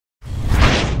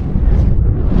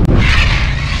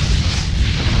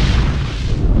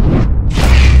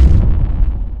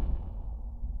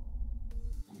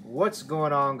What's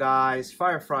going on, guys?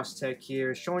 Firefrost Tech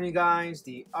here, showing you guys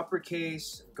the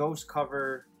UPPERCASE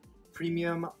GhostCover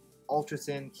Premium Ultra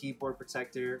Thin Keyboard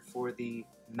Protector for the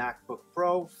Macbook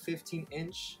Pro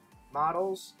 15-inch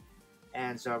models.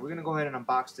 And we're going to go ahead and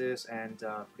unbox this and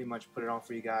pretty much put it on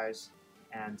for you guys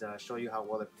and show you how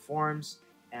well it performs.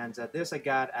 And this I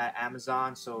got at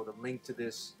Amazon, so the link to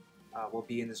this will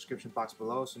be in the description box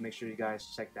below, so make sure you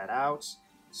guys check that out.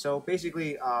 So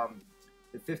basically,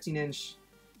 the 15-inch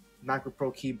Macbook Pro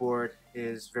keyboard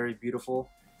is very beautiful,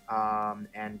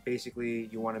 and basically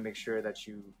you want to make sure that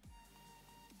you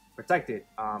protect it.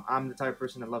 I'm the type of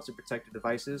person that loves to protect your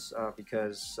devices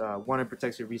because one, it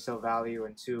protects your resale value,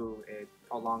 and two, it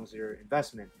prolongs your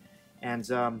investment. And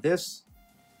this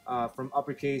from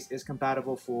UPPERCASE is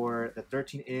compatible for the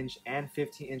 13-inch and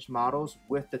 15-inch models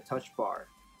with the touch bar.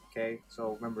 Okay,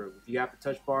 so remember, if you have the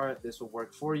touch bar, this will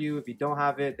work for you. If you don't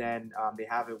have it, then they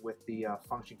have it with the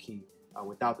function key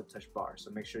without the touch bar.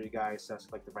 So make sure you guys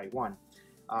select the right one.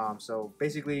 So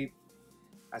basically,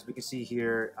 as we can see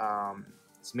here,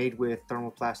 it's made with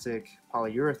thermoplastic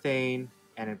polyurethane,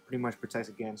 and it pretty much protects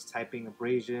against typing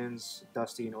abrasions,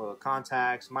 dusty and oil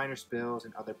contacts, minor spills,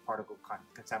 and other particle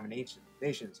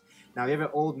contaminations. Now, if you have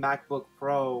an old MacBook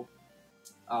Pro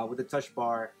with a touch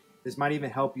bar, this might even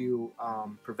help you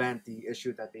prevent the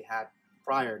issue that they had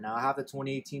prior. Now, I have the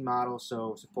 2018 model,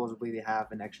 so supposedly they have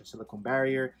an extra silicone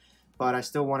barrier, but I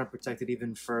still want to protect it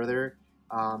even further.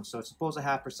 So it's supposed to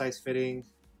have precise fitting.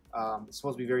 It's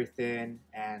supposed to be very thin,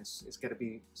 and it's going to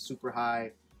be super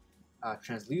high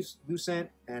translucent,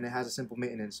 and it has a simple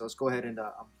maintenance. So let's go ahead and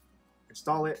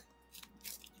install it.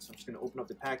 So I'm just going to open up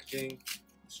the packaging,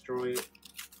 destroy it.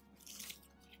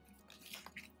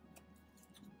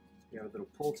 You have a little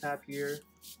pull tab here.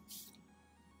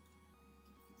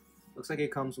 Looks like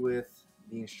it comes with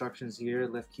the instructions here: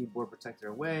 lift keyboard protector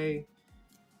away,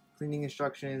 cleaning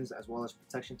instructions, as well as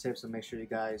protection tips. So make sure you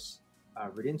guys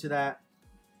read into that.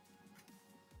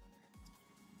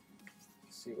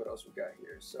 Let's see what else we got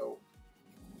here. So,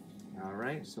 all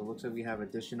right. So it looks like we have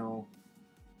additional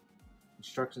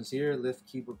instructions here: lift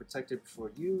keyboard protector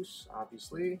before use,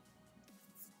 obviously.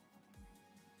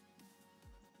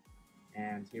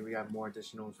 And here we got more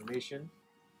additional information.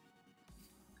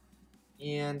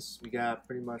 And we got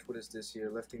pretty much, what is this here?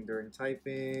 Lifting during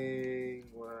typing.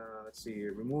 Well, let's see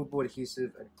here. Removable,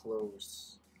 adhesive, and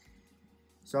closed.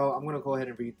 So I'm going to go ahead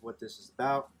and read what this is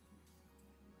about.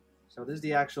 So this is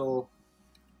the actual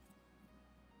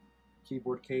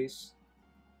keyboard case.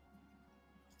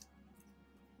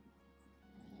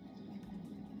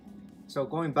 So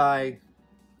going by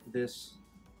this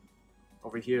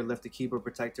over here, lift the keyboard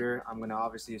protector, I'm going to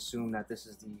obviously assume that this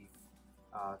is the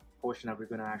portion that we're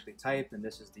going to actually type, and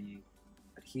this is the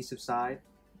adhesive side.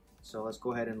 So let's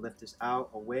go ahead and lift this out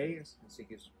away, and see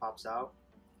if it pops out.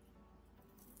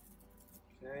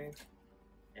 Okay,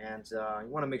 and you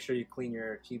want to make sure you clean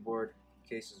your keyboard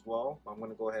case as well. I'm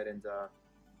going to go ahead and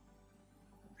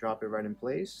drop it right in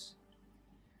place,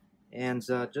 and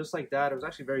just like that, it was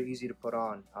actually very easy to put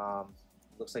on.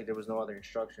 Looks like there was no other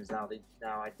instructions. Now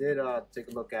I did take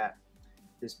a look at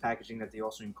this packaging that they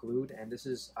also include, and this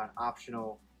is an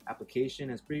optional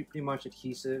application. It's pretty much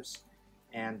adhesives,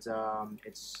 and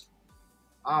it's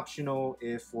optional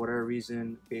if for whatever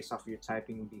reason, based off of your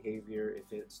typing behavior,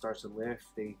 if it starts to lift,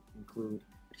 they include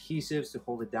adhesives to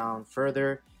hold it down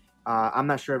further. I'm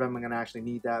not sure if I'm going to actually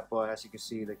need that, but as you can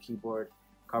see, the keyboard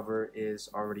cover is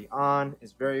already on.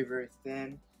 It's very, very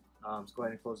thin. Let's go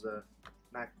ahead and close the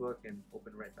MacBook and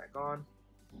open it right back on.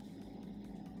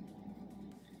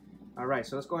 Alright,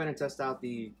 so let's go ahead and test out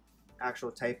the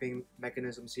actual typing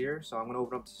mechanisms here. So I'm going to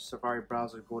open up the Safari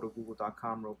browser, go to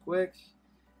google.com real quick,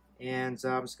 and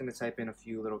I'm just going to type in a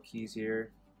few little keys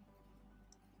here.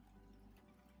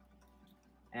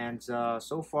 And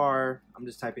so far, I'm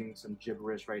just typing some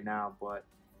gibberish right now, but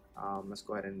let's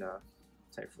go ahead and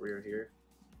type for real here.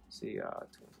 See,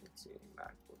 2018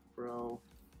 MacBook Pro.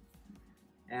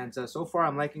 And so far,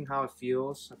 I'm liking how it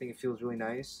feels. I think it feels really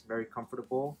nice, very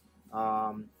comfortable.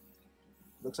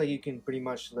 Looks like you can pretty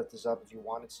much lift this up if you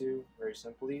wanted to, very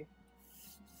simply.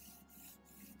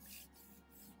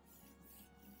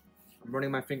 I'm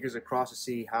running my fingers across to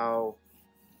see how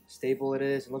stable it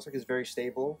is. It looks like it's very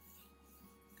stable.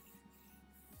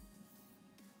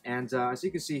 And as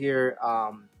you can see here,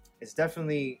 it's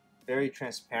definitely very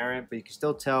transparent, but you can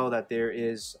still tell that there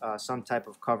is some type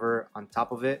of cover on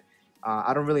top of it.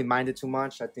 I don't really mind it too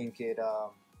much. I think it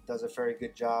does a very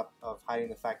good job of hiding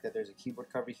the fact that there's a keyboard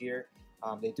cover here.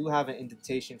 They do have an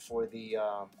indentation for the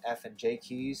F and J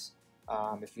keys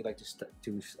if you like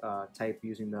to type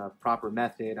using the proper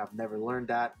method. I've never learned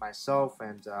that myself,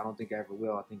 and I don't think I ever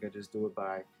will. I think I just do it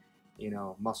by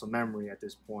muscle memory at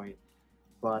this point.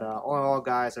 But all in all,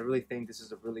 guys, I really think this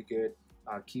is a really good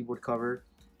keyboard cover,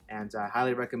 and I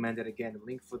highly recommend it. Again, the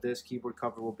link for this keyboard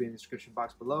cover will be in the description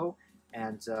box below.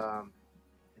 And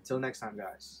until next time,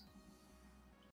 guys.